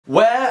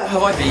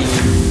have I been?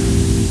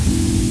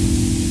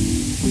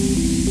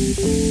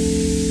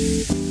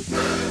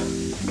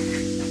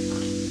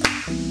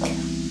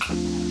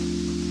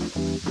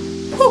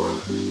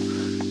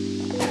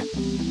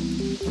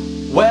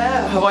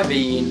 Where have I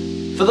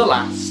been for the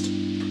last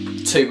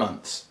 2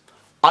 months?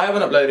 I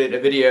haven't uploaded a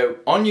video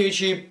on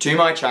YouTube to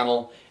my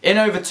channel in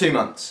over 2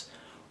 months.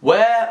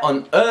 Where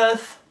on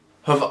earth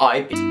have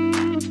I been?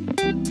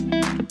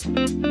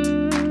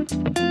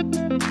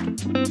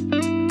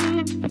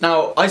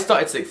 Now, I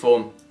started sixth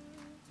form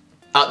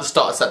at the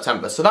start of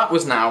September, so that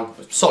was now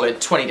a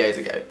solid 20 days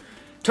ago.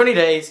 20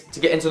 days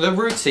to get into the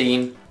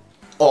routine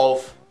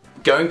of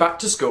going back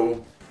to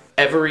school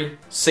every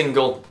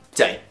single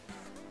day.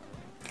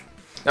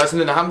 That's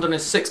something I haven't done in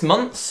 6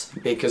 months,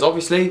 because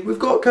obviously we've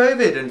got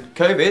COVID, and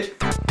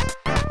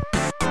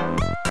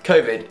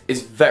COVID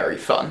is very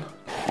fun.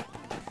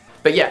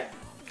 But yeah,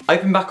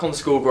 I've been back on the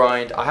school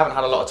grind. I haven't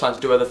had a lot of time to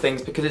do other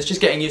things because it's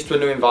just getting used to a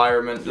new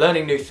environment,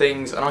 learning new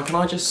things, and can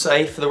I just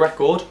say, for the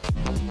record,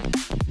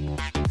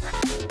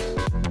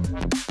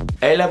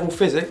 A-level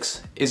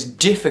physics is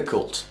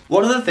difficult.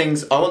 One of the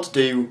things I want to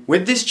do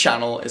with this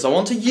channel is I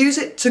want to use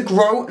it to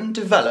grow and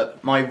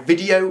develop my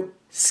video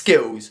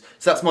skills.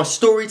 So that's my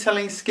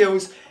storytelling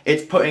skills.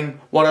 It's putting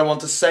what I want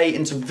to say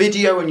into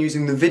video and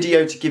using the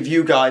video to give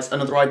you guys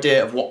another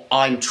idea of what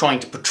I'm trying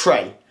to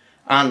portray.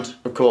 And,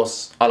 of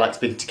course, I like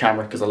speaking to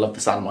camera because I love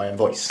the sound of my own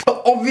voice.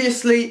 But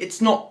obviously,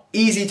 it's not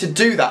easy to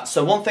do that.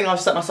 So one thing I've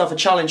set myself a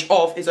challenge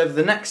of is over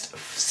the next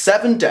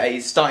 7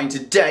 days, starting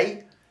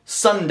today,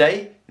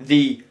 Sunday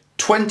the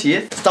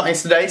 20th, starting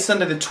today,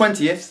 Sunday the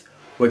 20th,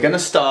 we're going to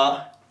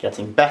start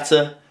getting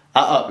better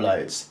at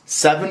uploads.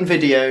 7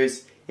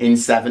 videos in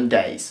 7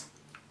 days.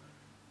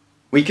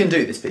 We can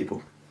do this,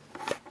 people.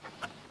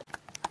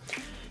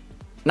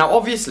 Now,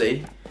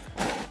 obviously,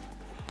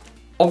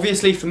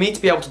 for me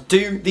to be able to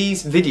do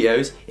these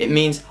videos, it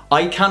means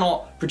I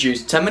cannot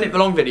produce 10-minute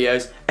long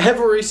videos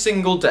every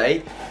single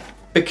day,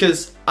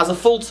 because as a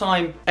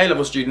full-time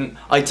A-level student,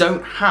 I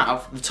don't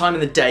have the time in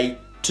the day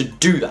to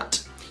do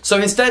that. So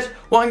instead,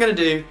 what I'm going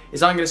to do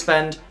is I'm going to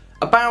spend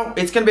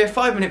it's going to be a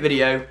 5-minute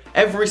video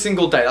every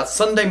single day. That's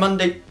starting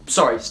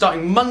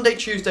Monday,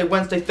 Tuesday,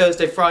 Wednesday,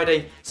 Thursday,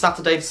 Friday,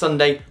 Saturday,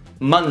 Sunday,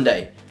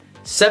 Monday.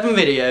 7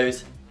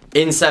 videos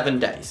in 7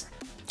 days.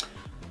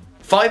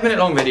 5-minute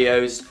long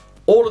videos.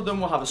 All of them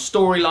will have a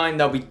storyline,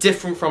 they'll be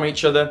different from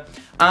each other,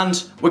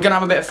 and we're going to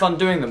have a bit of fun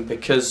doing them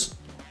because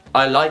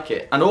I like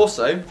it. And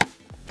also,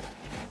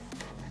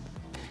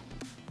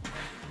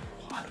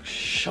 I look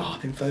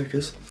sharp in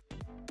focus.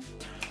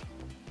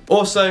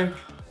 Also,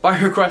 by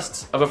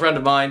request of a friend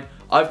of mine,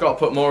 I've got to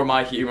put more of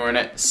my humour in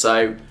it,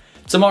 so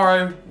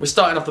tomorrow we're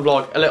starting off the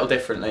vlog a little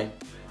differently.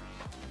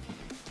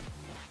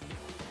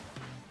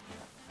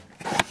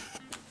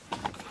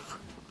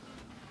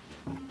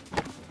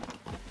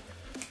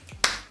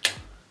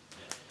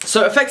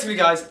 So effectively,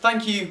 guys,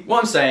 thank you. What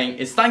I'm saying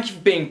is thank you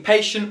for being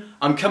patient.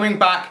 I'm coming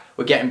back.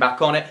 We're getting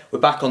back on it. We're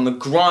back on the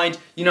grind.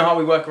 You know how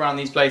we work around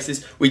these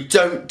places. We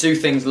don't do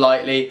things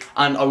lightly.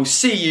 And I will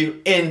see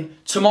you in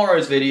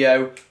tomorrow's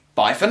video.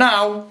 Bye for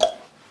now.